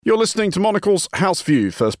You're listening to Monocle's House View,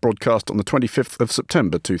 first broadcast on the 25th of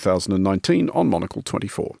September 2019 on Monocle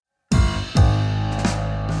 24.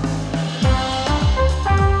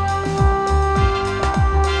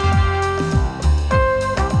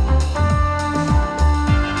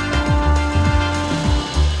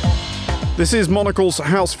 This is Monocle's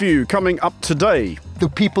House View, coming up today. The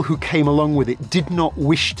people who came along with it did not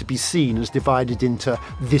wish to be seen as divided into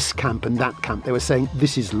this camp and that camp. They were saying,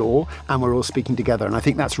 this is law, and we're all speaking together. And I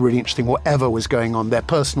think that's really interesting. Whatever was going on, their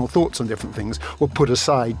personal thoughts on different things were put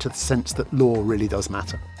aside to the sense that law really does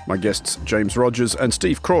matter. My guests, James Rodgers and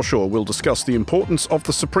Steve Crawshaw, will discuss the importance of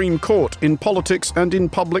the Supreme Court in politics and in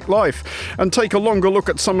public life, and take a longer look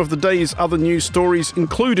at some of the day's other news stories,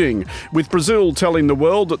 including with Brazil telling the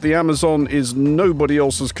world that the Amazon is nobody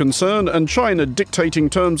else's concern, and China dictating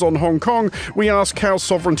terms on Hong Kong. We ask how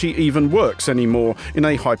sovereignty even works anymore in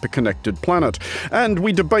a hyper-connected planet. And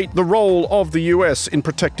we debate the role of the US in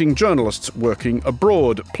protecting journalists working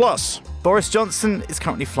abroad. Plus, Boris Johnson is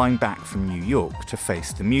currently flying back from New York to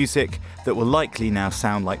face the music that will likely now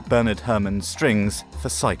sound like Bernard Herrmann's strings for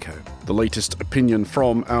Psycho. The latest opinion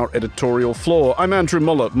from our editorial floor. I'm Andrew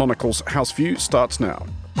Mueller. Monocle's House View starts now.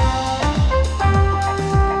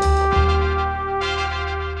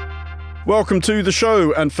 Welcome to the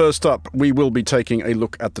show, and first up, we will be taking a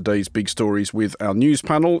look at the day's big stories with our news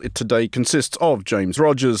panel. It today consists of James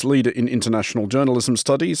Rodgers, leader in international journalism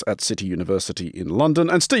studies at City University in London,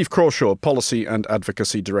 and Steve Crawshaw, policy and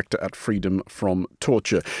advocacy director at Freedom from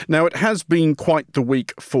Torture. Now, it has been quite the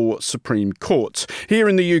week for Supreme Courts. Here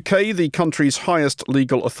in the UK, the country's highest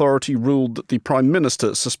legal authority ruled that the Prime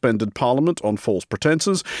Minister suspended Parliament on false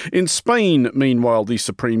pretences. In Spain, meanwhile, the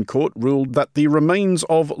Supreme Court ruled that the remains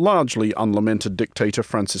of largely unlamented dictator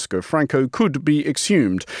Francisco Franco could be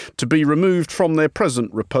exhumed to be removed from their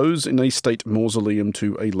present repose in a state mausoleum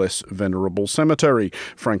to a less venerable cemetery.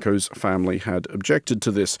 Franco's family had objected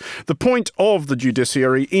to this. The point of the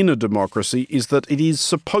judiciary in a democracy is that it is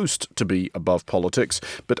supposed to be above politics,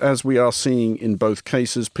 but as we are seeing in both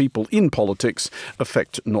cases, people in politics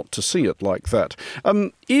affect not to see it like that.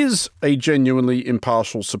 Is a genuinely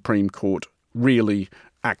impartial Supreme Court really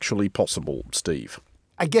actually possible, Steve?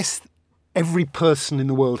 I guess every person in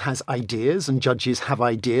the world has ideas, and judges have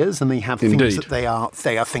ideas, and they have Indeed. things that they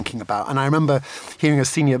are thinking about. And I remember hearing a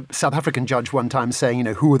senior South African judge one time saying,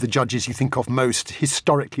 who are the judges you think of most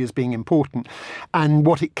historically as being important? And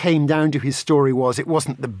what it came down to, his story was, it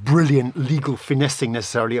wasn't the brilliant legal finessing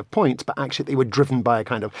necessarily of points, but actually they were driven by a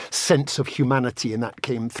kind of sense of humanity, and that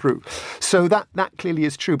came through. So that clearly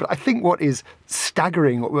is true. But I think what is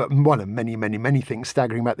staggering, one of many things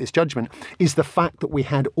staggering about this judgment, is the fact that we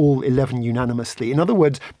had all 11 unanimously. In other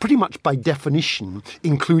words, pretty much by definition,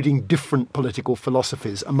 including different political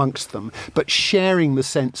philosophies amongst them, but sharing the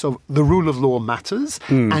sense of the rule of law matters,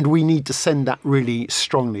 and we need to send that really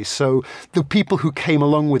strongly. So the people who came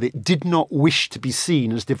along with it did not wish to be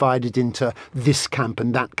seen as divided into this camp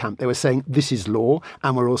and that camp. They were saying, this is law,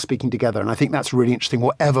 and we're all speaking together. And I think that's really interesting.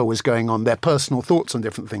 Whatever was going on, their personal thoughts on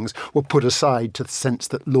different things were put aside to the sense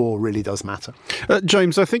that law really does matter.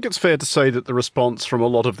 James, I think it's fair to say that the response from a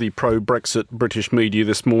lot of the pro-Brexit British media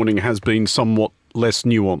this morning has been somewhat less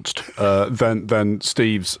nuanced than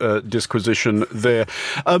Steve's disquisition there.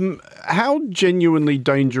 How genuinely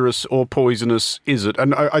dangerous or poisonous is it?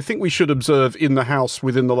 And I think we should observe in the House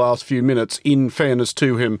within the last few minutes, in fairness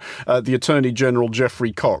to him, the Attorney General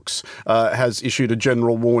Geoffrey Cox has issued a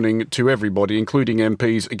general warning to everybody, including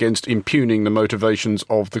MPs, against impugning the motivations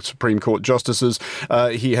of the Supreme Court justices.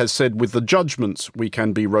 He has said with the judgments we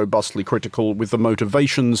can be robustly critical, with the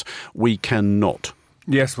motivations we cannot.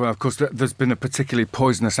 Yes, well, of course, there's been a particularly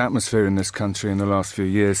poisonous atmosphere in this country in the last few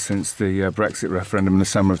years since the Brexit referendum in the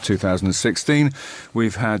summer of 2016.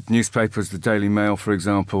 We've had newspapers, the Daily Mail, for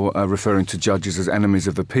example, referring to judges as enemies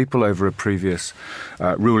of the people over a previous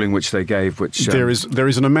ruling which they gave. Which there is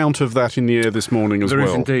an amount of that in the air this morning as well. There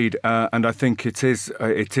is indeed, and I think it is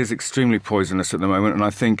extremely poisonous at the moment, and I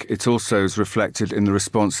think it also is reflected in the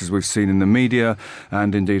responses we've seen in the media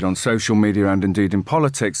and indeed on social media and indeed in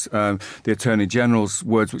politics. The Attorney General's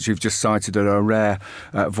words which you've just cited are a rare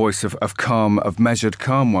voice of calm, of measured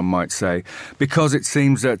calm, one might say, because it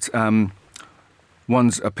seems that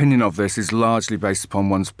one's opinion of this is largely based upon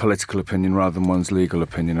one's political opinion rather than one's legal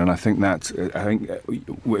opinion. And I think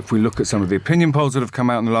if we look at some of the opinion polls that have come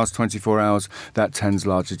out in the last 24 hours, that tends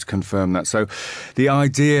largely to confirm that. So the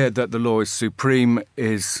idea that the law is supreme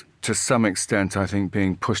is, to some extent, I think,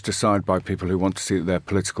 being pushed aside by people who want to see that their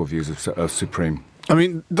political views are supreme. I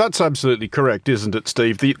mean, that's absolutely correct, isn't it,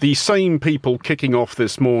 Steve? The same people kicking off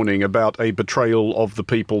this morning about a betrayal of the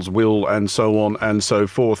people's will and so on and so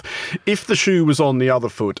forth. If the shoe was on the other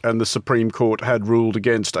foot and the Supreme Court had ruled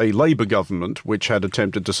against a Labour government, which had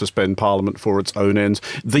attempted to suspend Parliament for its own ends,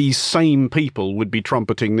 these same people would be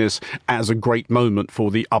trumpeting this as a great moment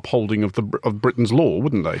for the upholding of Britain's law,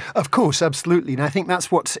 wouldn't they? Of course, absolutely. And I think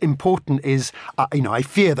that's what's important is, I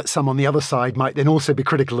fear that some on the other side might then also be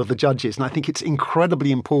critical of the judges. And I think it's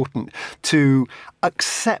incredibly important to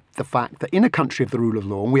accept the fact that in a country of the rule of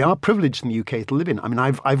law, and we are privileged in the UK to live in. I mean,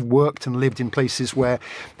 I've worked and lived in places where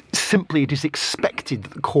simply it is expected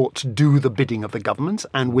that the courts do the bidding of the government,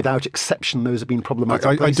 and without exception, those have been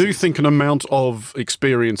problematic places. I do think an amount of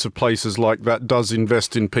experience of places like that does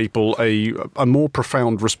invest in people a more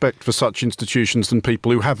profound respect for such institutions than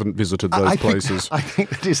people who haven't visited those places. I think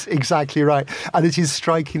that is exactly right. And it is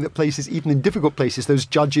striking that places, even in difficult places, those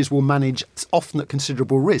judges will manage often at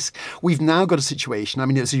considerable risk. We've now got a situation, I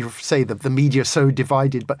mean, as you say, that the media are so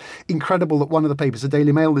divided, but incredible that one of the papers, the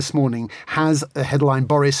Daily Mail this morning, has a headline,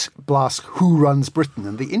 Boris Blask, who runs Britain?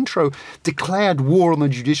 And the intro declared war on the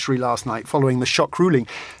judiciary last night following the shock ruling.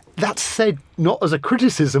 That's said not as a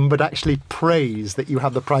criticism, but actually praise that you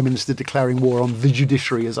have the Prime Minister declaring war on the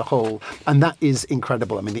judiciary as a whole. And that is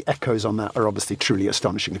incredible. I mean, the echoes on that are obviously truly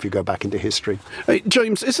astonishing if you go back into history. Hey,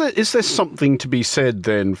 James, is there something to be said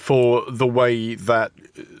then for the way that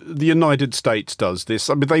the United States does this?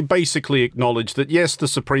 I mean, they basically acknowledge that, yes, the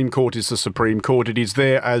Supreme Court is the Supreme Court. It is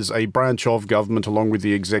there as a branch of government along with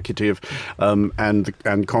the executive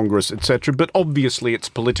and Congress, etc. But obviously it's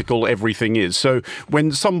political, everything is. So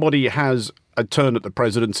when somebody has a turn at the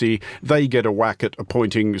presidency, they get a whack at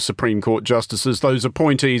appointing Supreme Court justices. Those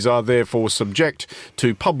appointees are therefore subject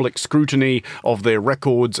to public scrutiny of their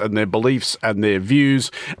records and their beliefs and their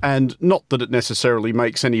views. And not that it necessarily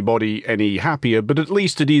makes anybody any happier, but at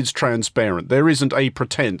least it is transparent. There isn't a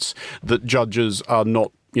pretense that judges are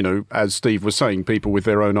not, as Steve was saying, people with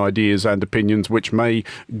their own ideas and opinions which may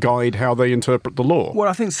guide how they interpret the law. Well,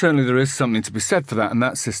 I think certainly there is something to be said for that, and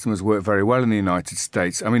that system has worked very well in the United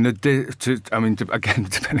States. I mean, again,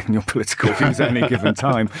 depending on your political views at any given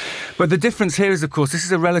time. But the difference here is, of course, this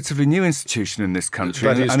is a relatively new institution in this country.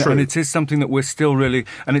 That is true. And it is something that we're still really...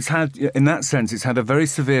 And it's had, in that sense, it's had a very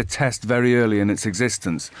severe test very early in its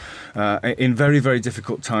existence, in very, very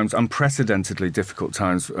difficult times, unprecedentedly difficult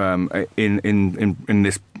times in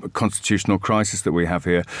this constitutional crisis that we have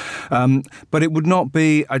here, but it would not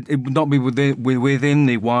be within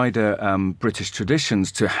the wider British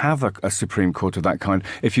traditions to have a Supreme Court of that kind.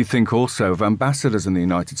 If you think also of ambassadors in the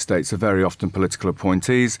United States, are very often political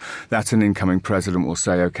appointees, that an incoming president will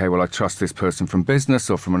say, OK, well, I trust this person from business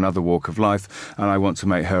or from another walk of life, and I want to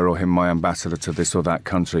make her or him my ambassador to this or that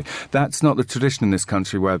country. That's not the tradition in this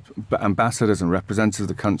country, where ambassadors and representatives of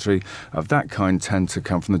the country of that kind tend to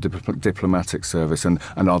come from the diplomatic service and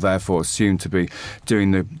are therefore assumed to be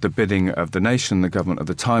doing the bidding of the nation, the government of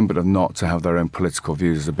the time, but are not to have their own political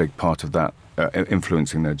views as a big part of that,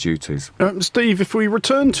 influencing their duties. Steve, if we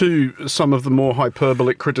return to some of the more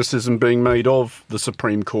hyperbolic criticism being made of the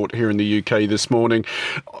Supreme Court here in the UK this morning,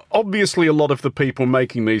 obviously a lot of the people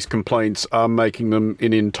making these complaints are making them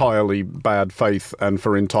in entirely bad faith and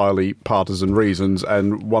for entirely partisan reasons,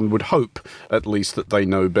 and one would hope at least that they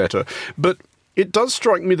know better. But it does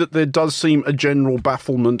strike me that there does seem a general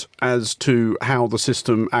bafflement as to how the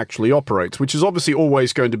system actually operates, which is obviously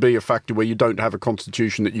always going to be a factor where you don't have a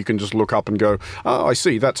constitution that you can just look up and go, oh, I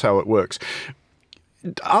see, that's how it works.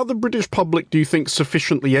 Are the British public, do you think,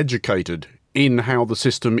 sufficiently educated in how the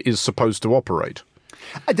system is supposed to operate?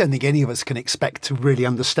 I don't think any of us can expect to really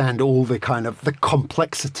understand all the kind of the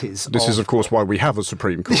complexities. This is, of course, why we have a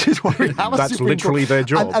Supreme Court. This is why we have a That's Supreme literally Court. their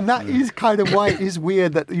job. And that is kind of why it is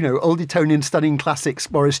weird that, old Etonian studying classics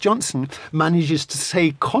Boris Johnson manages to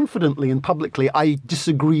say confidently and publicly, I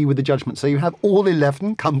disagree with the judgment. So you have all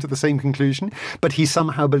 11 come to the same conclusion, but he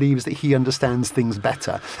somehow believes that he understands things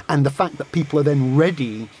better. And the fact that people are then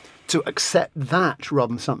ready to accept that rather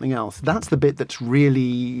than something else, that's the bit that's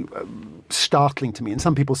really startling to me. And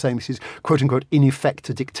some people saying this is, quote unquote, in effect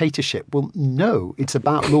a dictatorship. Well, no, it's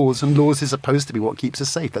about laws, and laws is supposed to be what keeps us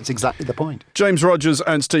safe. That's exactly the point. James Rodgers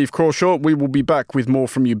and Steve Crawshaw, we will be back with more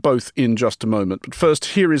from you both in just a moment. But first,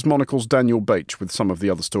 here is Monocle's Daniel Bache with some of the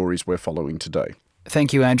other stories we're following today.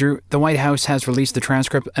 Thank you, Andrew. The White House has released the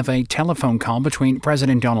transcript of a telephone call between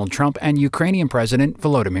President Donald Trump and Ukrainian President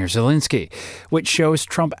Volodymyr Zelensky, which shows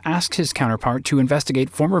Trump asks his counterpart to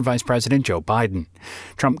investigate former Vice President Joe Biden.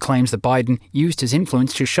 Trump claims that Biden used his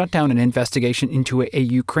influence to shut down an investigation into a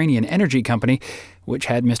Ukrainian energy company, which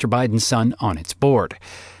had Mr. Biden's son on its board.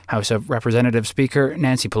 House of Representatives Speaker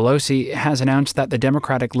Nancy Pelosi has announced that the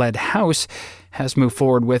Democratic-led House has moved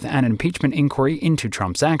forward with an impeachment inquiry into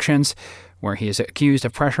Trump's actions, where he is accused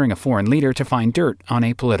of pressuring a foreign leader to find dirt on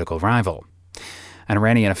a political rival. An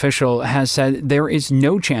Iranian official has said there is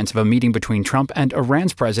no chance of a meeting between Trump and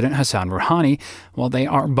Iran's President Hassan Rouhani while they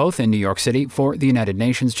are both in New York City for the United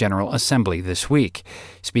Nations General Assembly this week.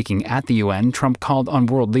 Speaking at the UN, Trump called on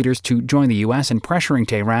world leaders to join the U.S. in pressuring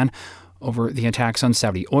Tehran over the attacks on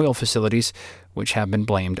Saudi oil facilities, which have been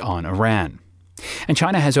blamed on Iran. And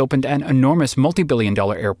China has opened an enormous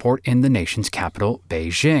multi-billion-dollar airport in the nation's capital,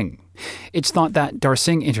 Beijing. It's thought that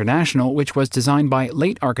Darsing International, which was designed by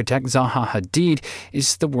late architect Zaha Hadid,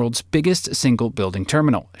 is the world's biggest single-building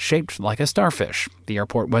terminal, shaped like a starfish. The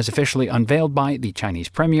airport was officially unveiled by the Chinese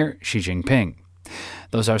Premier Xi Jinping.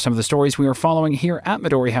 Those are some of the stories we are following here at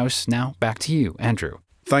Midori House. Now, back to you, Andrew.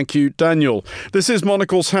 Thank you, Daniel. This is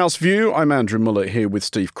Monocle's House View. I'm Andrew Mueller here with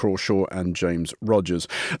Steve Crawshaw and James Rodgers.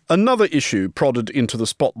 Another issue prodded into the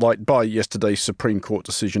spotlight by yesterday's Supreme Court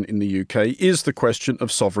decision in the UK is the question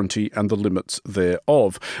of sovereignty and the limits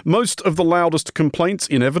thereof. Most of the loudest complaints,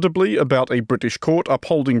 inevitably, about a British court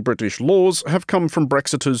upholding British laws have come from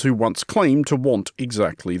Brexiters who once claimed to want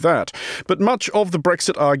exactly that. But much of the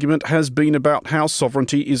Brexit argument has been about how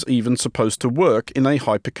sovereignty is even supposed to work in a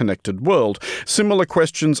hyper-connected world. Similar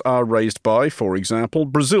questions are raised by, for example,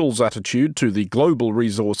 Brazil's attitude to the global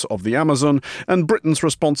resource of the Amazon and Britain's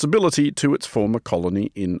responsibility to its former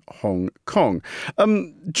colony in Hong Kong.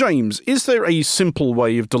 James, is there a simple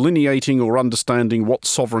way of delineating or understanding what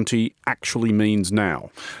sovereignty actually means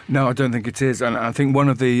now? No, I don't think it is. And I think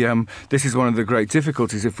this is one of the great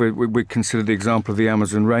difficulties if we consider the example of the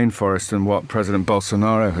Amazon rainforest and what President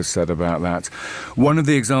Bolsonaro has said about that. One of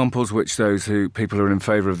the examples which people who are in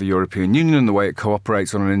favour of the European Union and the way it cooperates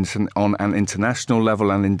on an international level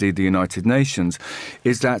and indeed the United Nations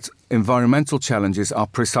is that environmental challenges are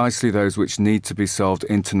precisely those which need to be solved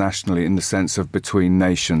internationally in the sense of between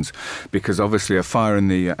nations, because obviously a fire in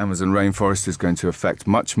the Amazon rainforest is going to affect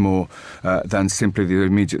much more than simply the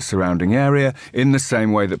immediate surrounding area, in the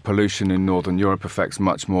same way that pollution in Northern Europe affects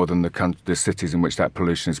much more than the cities in which that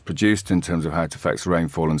pollution is produced in terms of how it affects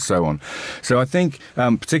rainfall and so on. So I think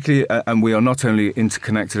particularly, and we are not only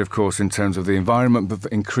interconnected, of course, in terms of the environment, but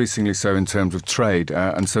increasingly so in terms of trade.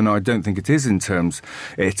 And so no, I don't think it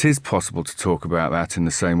is possible to talk about that in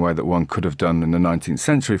the same way that one could have done in the 19th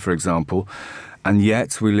century, for example. And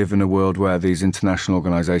yet we live in a world where these international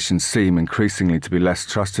organisations seem increasingly to be less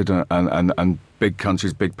trusted and big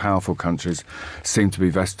countries, big powerful countries, seem to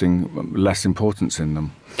be vesting less importance in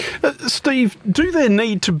them. Steve, do there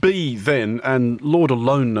need to be then, and Lord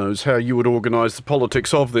alone knows how you would organise the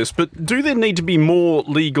politics of this, but do there need to be more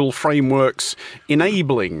legal frameworks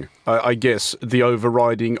enabling, I guess, the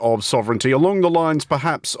overriding of sovereignty, along the lines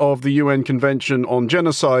perhaps of the UN Convention on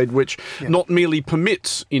Genocide, which not merely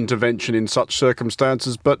permits intervention in such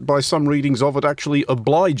circumstances, but by some readings of it actually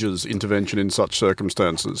obliges intervention in such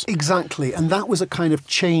circumstances? Exactly, and that was a kind of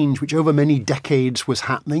change which over many decades was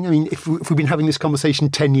happening. I mean, if we've been having this conversation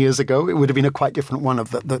 10 years ago, it would have been a quite different one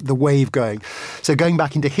of the wave going. So going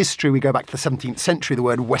back into history, we go back to the 17th century, the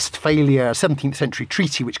word Westphalia, a 17th century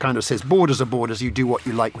treaty which kind of says borders are borders, you do what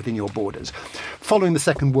you like within your borders. Following the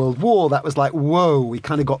Second World War, that was like, whoa, we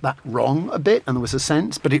kind of got that wrong a bit, and there was a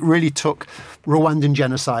sense, but it really took Rwandan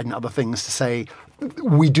genocide and other things to say,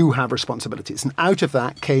 we do have responsibilities. And out of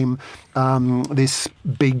that came this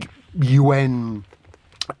big UN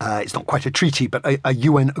it's not quite a treaty, but a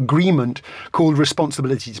UN agreement called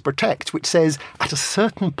Responsibility to Protect, which says at a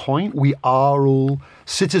certain point we are all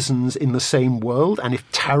citizens in the same world, and if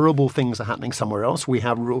terrible things are happening somewhere else, we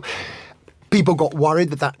have rule. People got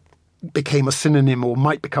worried that became a synonym or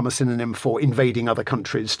might become a synonym for invading other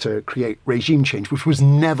countries to create regime change, which was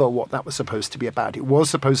never what that was supposed to be about. It was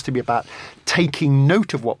supposed to be about taking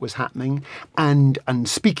note of what was happening and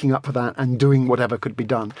speaking up for that and doing whatever could be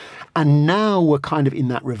done. And now we're kind of in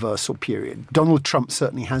that reversal period. Donald Trump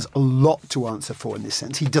certainly has a lot to answer for in this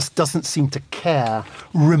sense. He just doesn't seem to care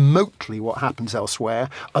remotely what happens elsewhere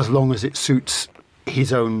as long as it suits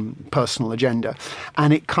his own personal agenda.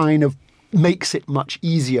 And it kind of makes it much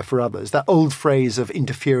easier for others. That old phrase of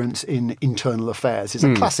interference in internal affairs is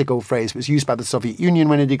a classic old phrase. It was used by the Soviet Union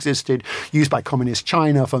when it existed, used by communist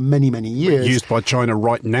China for many, many years. Used by China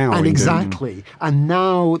right now. And exactly. And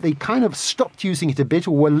now they kind of stopped using it a bit,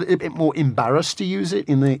 or were a little bit more embarrassed to use it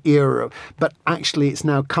in the era. But actually it's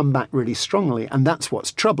now come back really strongly. And that's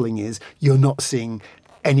what's troubling, is you're not seeing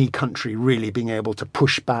any country really being able to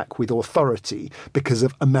push back with authority because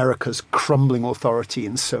of America's crumbling authority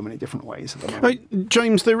in so many different ways at the moment.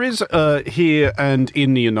 James, there is here and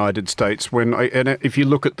in the United States, if you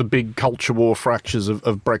look at the big culture war fractures of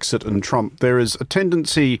Brexit and Trump, there is a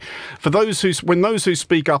tendency for those who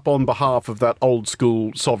speak up on behalf of that old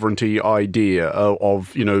school sovereignty idea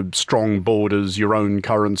of strong borders, your own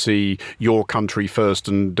currency, your country first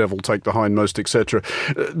and devil take the hindmost, etc.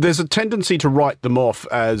 There's a tendency to write them off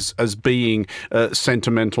as being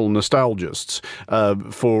sentimental nostalgists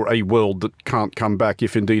for a world that can't come back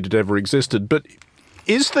if indeed it ever existed. But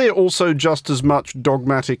is there also just as much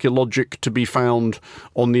dogmatic illogic to be found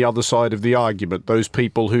on the other side of the argument? Those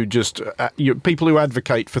people who people who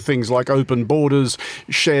advocate for things like open borders,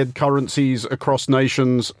 shared currencies across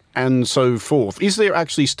nations, and so forth. Is there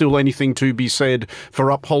actually still anything to be said for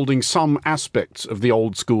upholding some aspects of the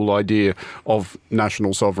old school idea of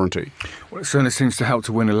national sovereignty? Well, it certainly seems to help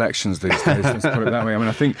to win elections these days. Let's put it that way. I mean,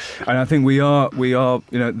 I think we are.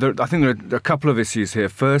 I think there are a couple of issues here.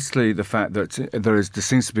 Firstly, the fact that there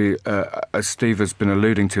seems to be, as Steve has been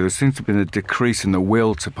alluding to, there seems to have been a decrease in the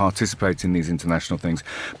will to participate in these international things.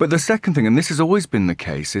 But the second thing, and this has always been the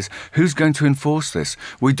case, is who's going to enforce this?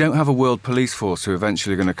 We don't have a world police force who are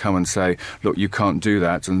eventually going to come and say, look, you can't do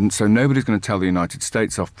that. And so nobody's going to tell the United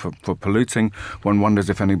States off for polluting. One wonders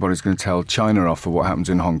if anybody's going to tell China off for what happens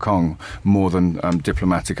in Hong Kong more than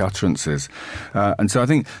diplomatic utterances. And so I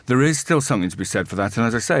think there is still something to be said for that. And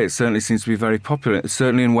as I say, it certainly seems to be very popular.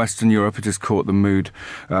 Certainly in Western Europe, it has caught the mood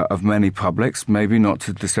of many publics, maybe not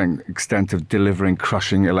to the same extent of delivering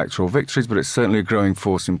crushing electoral victories, but it's certainly a growing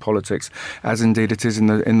force in politics, as indeed it is in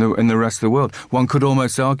the rest of the world. One could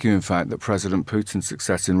almost argue, in fact, that President Putin's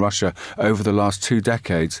success in Russia over the last 2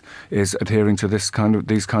 decades is adhering to these kind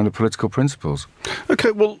of political principles.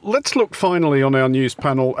 OK, well, let's look finally on our news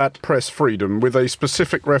panel at press freedom with a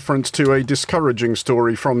specific reference to a discouraging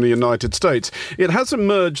story from the United States. It has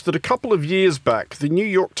emerged that a couple of years back, the New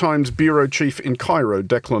York Times bureau chief in Cairo,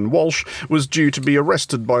 Declan Walsh, was due to be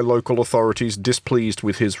arrested by local authorities displeased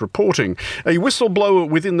with his reporting. A whistleblower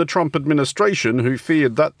within the Trump administration, who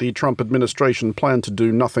feared that the Trump administration planned to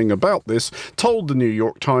do nothing about this, told the New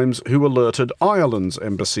York Times, who alerted Ireland's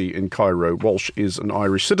embassy in Cairo. Walsh is an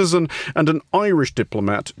Irish citizen, and an Irish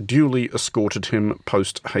diplomat duly escorted him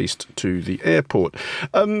post-haste to the airport.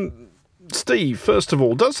 Steve, first of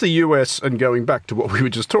all, does the US, and going back to what we were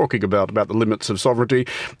just talking about the limits of sovereignty,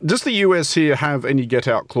 does the US here have any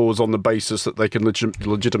get-out clause on the basis that they can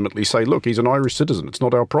legitimately say, look, he's an Irish citizen, it's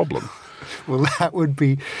not our problem? Well, that would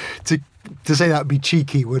be, to say that would be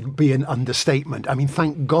cheeky would be an understatement. I mean,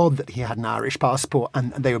 thank God that he had an Irish passport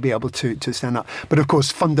and they would be able to stand up. But of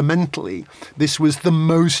course, fundamentally, this was the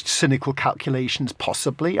most cynical calculations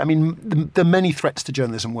possibly. I mean, the many threats to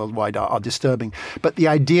journalism worldwide are disturbing. But the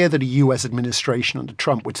idea that a US administration under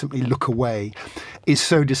Trump would simply look away is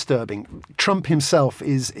so disturbing. Trump himself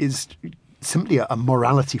is simply a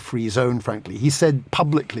morality-free zone, frankly. He said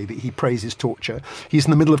publicly that he praises torture. He's in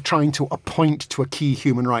the middle of trying to appoint to a key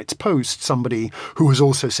human rights post somebody who has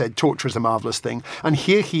also said torture is a marvellous thing. And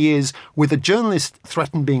here he is with a journalist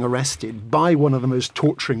threatened being arrested by one of the most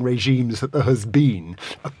torturing regimes that there has been.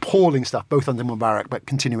 Appalling stuff, both under Mubarak but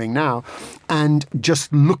continuing now. And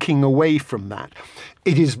just looking away from that.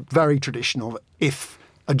 It is very traditional that if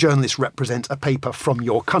a journalist represents a paper from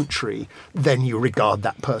your country, then you regard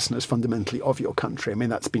that person as fundamentally of your country. I mean,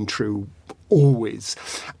 that's been true always.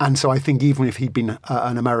 And so I think even if he'd been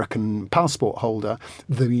an American passport holder,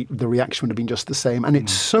 the reaction would have been just the same. And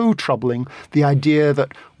it's so troubling, the idea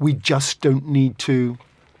that we just don't need to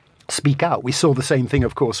speak out. We saw the same thing,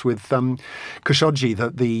 of course, with Khashoggi,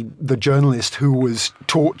 the journalist who was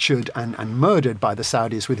tortured and murdered by the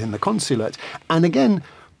Saudis within the consulate. And again,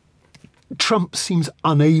 Trump seems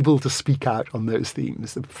unable to speak out on those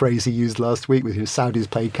themes. The phrase he used last week was, Saudis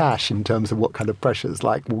pay cash in terms of what kind of pressures.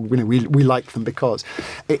 Like, we like them because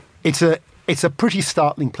it's a pretty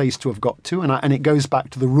startling place to have got to, and it goes back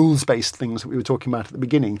to the rules-based things that we were talking about at the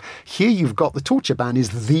beginning. Here you've got the torture ban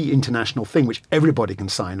is the international thing which everybody can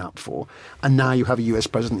sign up for, and now you have a US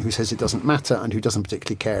president who says it doesn't matter and who doesn't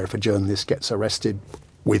particularly care if a journalist gets arrested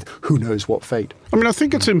with who knows what fate. I mean, I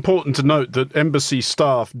think it's important to note that embassy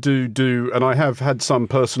staff do, and I have had some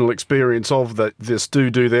personal experience of that.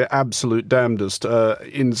 Do their absolute damnedest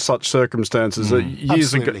in such circumstances.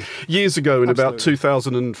 Years ago, in about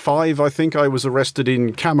 2005, I think I was arrested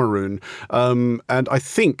in Cameroon, and I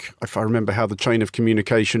think, if I remember how the chain of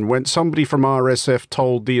communication went, somebody from RSF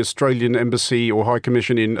told the Australian embassy or High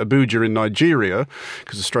Commission in Abuja in Nigeria,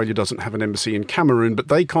 because Australia doesn't have an embassy in Cameroon, but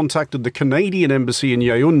they contacted the Canadian embassy in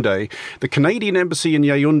Yaoundé. The Canadian embassy in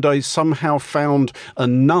Yaoundé somehow found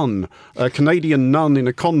a Canadian nun in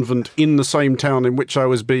a convent in the same town in which I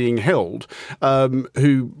was being held,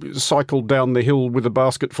 who cycled down the hill with a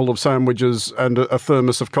basket full of sandwiches and a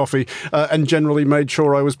thermos of coffee, and generally made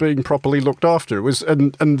sure I was being properly looked after. It was,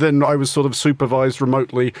 and then I was sort of supervised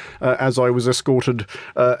remotely as I was escorted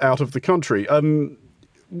out of the country.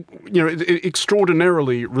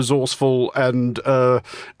 Extraordinarily resourceful and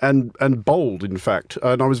bold, in fact,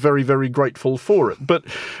 and I was very, very grateful for it. But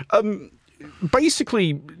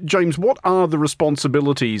basically, James, what are the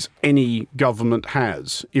responsibilities any government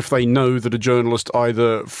has if they know that a journalist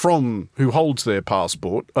either who holds their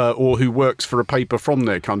passport or who works for a paper from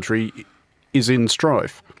their country is in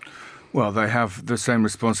strife? Well, they have the same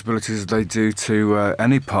responsibilities as they do to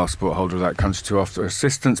any passport holder of that country to offer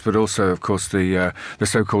assistance, but also, of course, the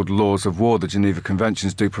so-called laws of war, the Geneva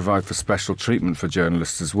Conventions, do provide for special treatment for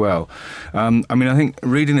journalists as well. I think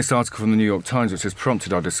reading this article from the New York Times, which has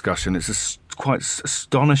prompted our discussion, it's quite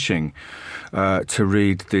astonishing to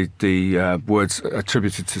read the words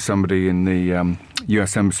attributed to somebody in the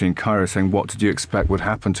US Embassy in Cairo saying, "What did you expect would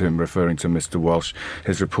happen to him?" referring to Mr. Walsh.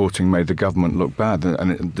 His reporting made the government look bad,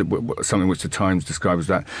 and something which the Times describes as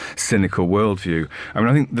that cynical worldview.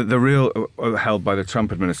 I think that the real held by the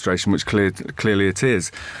Trump administration, which clearly it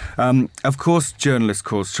is. Of course, journalists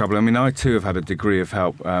cause trouble. I too have had a degree of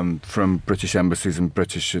help from British embassies and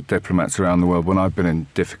British diplomats around the world when I've been in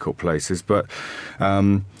difficult places, but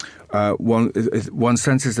one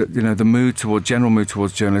senses that the general mood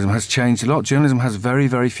towards journalism has changed a lot. Journalism has very,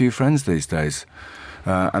 very few friends these days,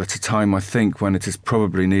 at a time, I think, when it is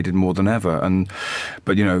probably needed more than ever.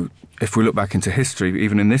 But if we look back into history,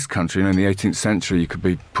 even in this country, in the 18th century, you could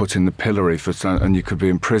be put in the pillory and you could be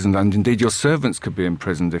imprisoned, and indeed your servants could be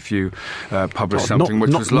imprisoned if you published something which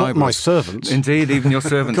was libelous. Not my servants. Indeed, even your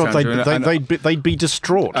servants. God, Andrew, they'd be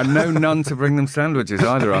distraught. And no none to bring them sandwiches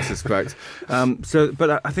either, I suspect.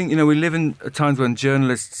 But I think we live in times when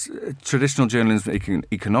traditional journalism,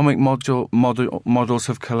 economic models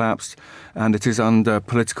have collapsed, and it is under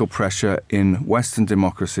political pressure in Western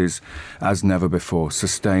democracies as never before,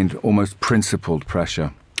 sustained, almost principled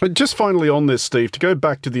pressure. Just finally on this, Steve, to go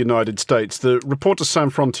back to the United States, the Reporters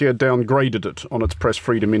Sans Frontières downgraded it on its Press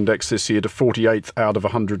Freedom Index this year to 48th out of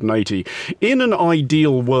 180. In an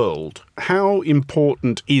ideal world, how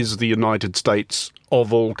important is the United States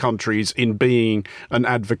of all countries in being an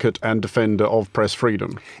advocate and defender of press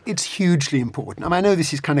freedom? It's hugely important. I know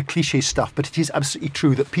this is kind of cliche stuff, but it is absolutely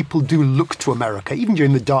true that people do look to America, even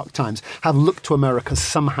during the dark times, have looked to America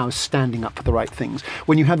somehow standing up for the right things.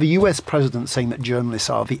 When you have the US president saying that journalists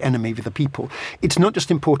are the enemy of the people, it's not just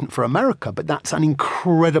important for America, but that's an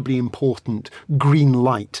incredibly important green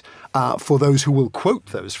light for those who will quote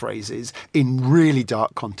those phrases in really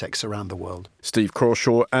dark contexts around the world. Steve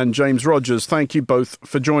Crawshaw and James Rodgers, thank you both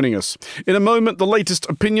for joining us. In a moment, the latest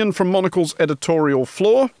opinion from Monocle's editorial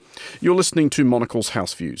floor. You're listening to Monocle's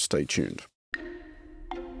House Views. Stay tuned.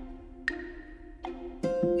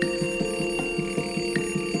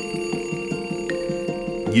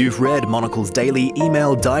 You've read Monocle's daily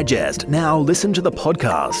email digest. Now listen to the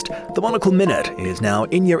podcast. The Monocle Minute is now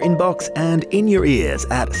in your inbox and in your ears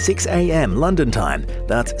at 6 a.m. London time.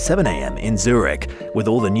 That's 7 a.m. in Zurich. With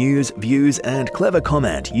all the news, views and clever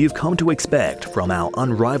comment you've come to expect from our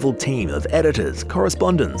unrivaled team of editors,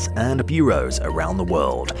 correspondents and bureaus around the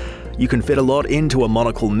world. You can fit a lot into a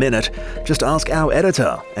Monocle Minute. Just ask our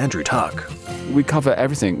editor, Andrew Tuck. We cover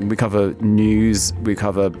everything. We cover news, we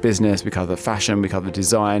cover business, we cover fashion, we cover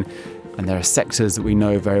design. And there are sectors that we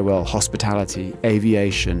know very well: hospitality,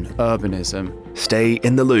 aviation, urbanism. Stay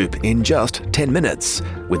in the loop in just 10 minutes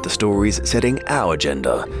with the stories setting our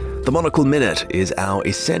agenda. The Monocle Minute is our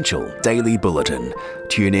essential daily bulletin.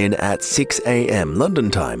 Tune in at 6 a.m. London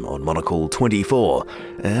time on Monocle 24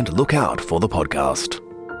 and look out for the podcast.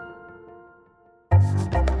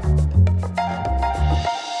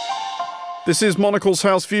 This is Monocle's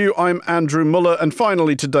House View. I'm Andrew Mueller, and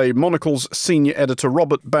finally today, Monocle's senior editor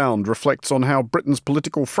Robert Bound reflects on how Britain's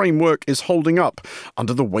political framework is holding up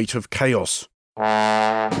under the weight of chaos.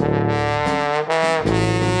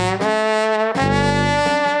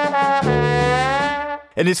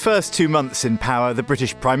 In his first 2 months in power, the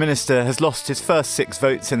British Prime Minister has lost his first 6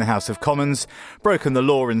 votes in the House of Commons, broken the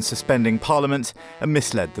law in suspending Parliament, and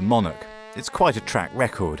misled the monarch. It's quite a track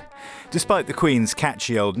record. Despite the Queen's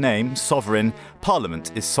catchy old name, Sovereign,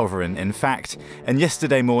 Parliament is sovereign in fact, and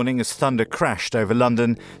yesterday morning as thunder crashed over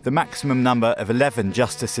London, the maximum number of 11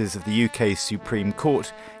 justices of the UK's Supreme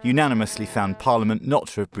Court unanimously found Parliament not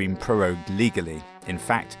to have been prorogued legally. In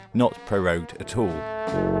fact, not prorogued at all.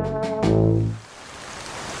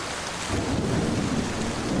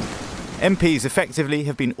 MPs effectively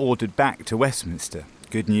have been ordered back to Westminster.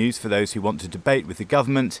 Good news for those who want to debate with the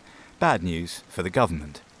government, bad news for the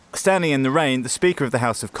government. Standing in the rain, the Speaker of the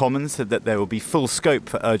House of Commons said that there will be full scope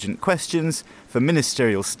for urgent questions, for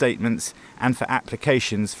ministerial statements and for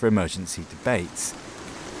applications for emergency debates.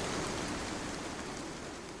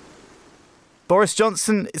 Boris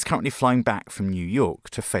Johnson is currently flying back from New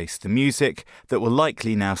York to face the music that will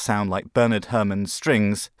likely now sound like Bernard Herrmann's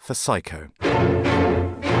strings for Psycho.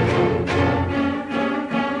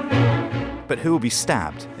 But who will be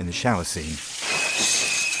stabbed in the shower scene?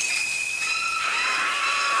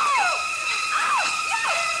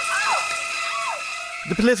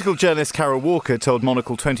 The political journalist Carol Walker told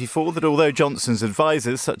Monocle 24 that although Johnson's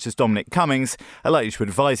advisers, such as Dominic Cummings, are likely to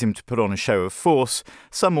advise him to put on a show of force,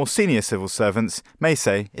 some more senior civil servants may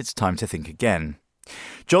say it's time to think again.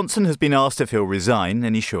 Johnson has been asked if he'll resign,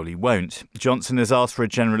 and he surely won't. Johnson has asked for a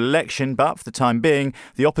general election, but for the time being,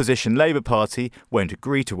 the opposition Labour Party won't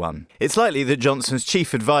agree to one. It's likely that Johnson's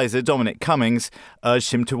chief adviser, Dominic Cummings,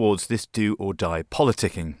 urged him towards this do-or-die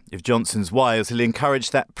politicking. If Johnson's wise, he'll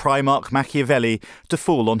encourage that Primarch Machiavelli to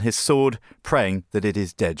fall on his sword, praying that it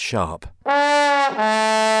is dead sharp.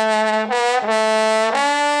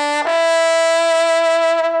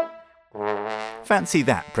 Fancy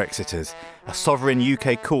that, Brexiters. A sovereign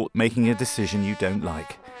UK court making a decision you don't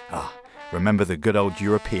like. Remember the good old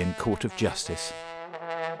European Court of Justice.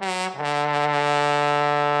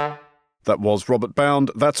 That was Robert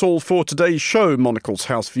Bound. That's all for today's show. Monocle's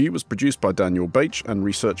House View was produced by Daniel Bache and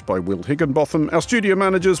researched by Will Higginbotham. Our studio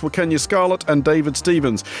managers were Kenya Scarlett and David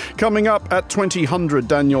Stevens. Coming up at 2000,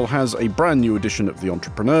 Daniel has a brand new edition of The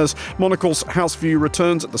Entrepreneurs. Monocle's House View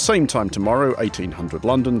returns at the same time tomorrow, 1800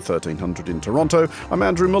 London, 1300 in Toronto. I'm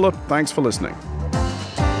Andrew Mueller. Thanks for listening.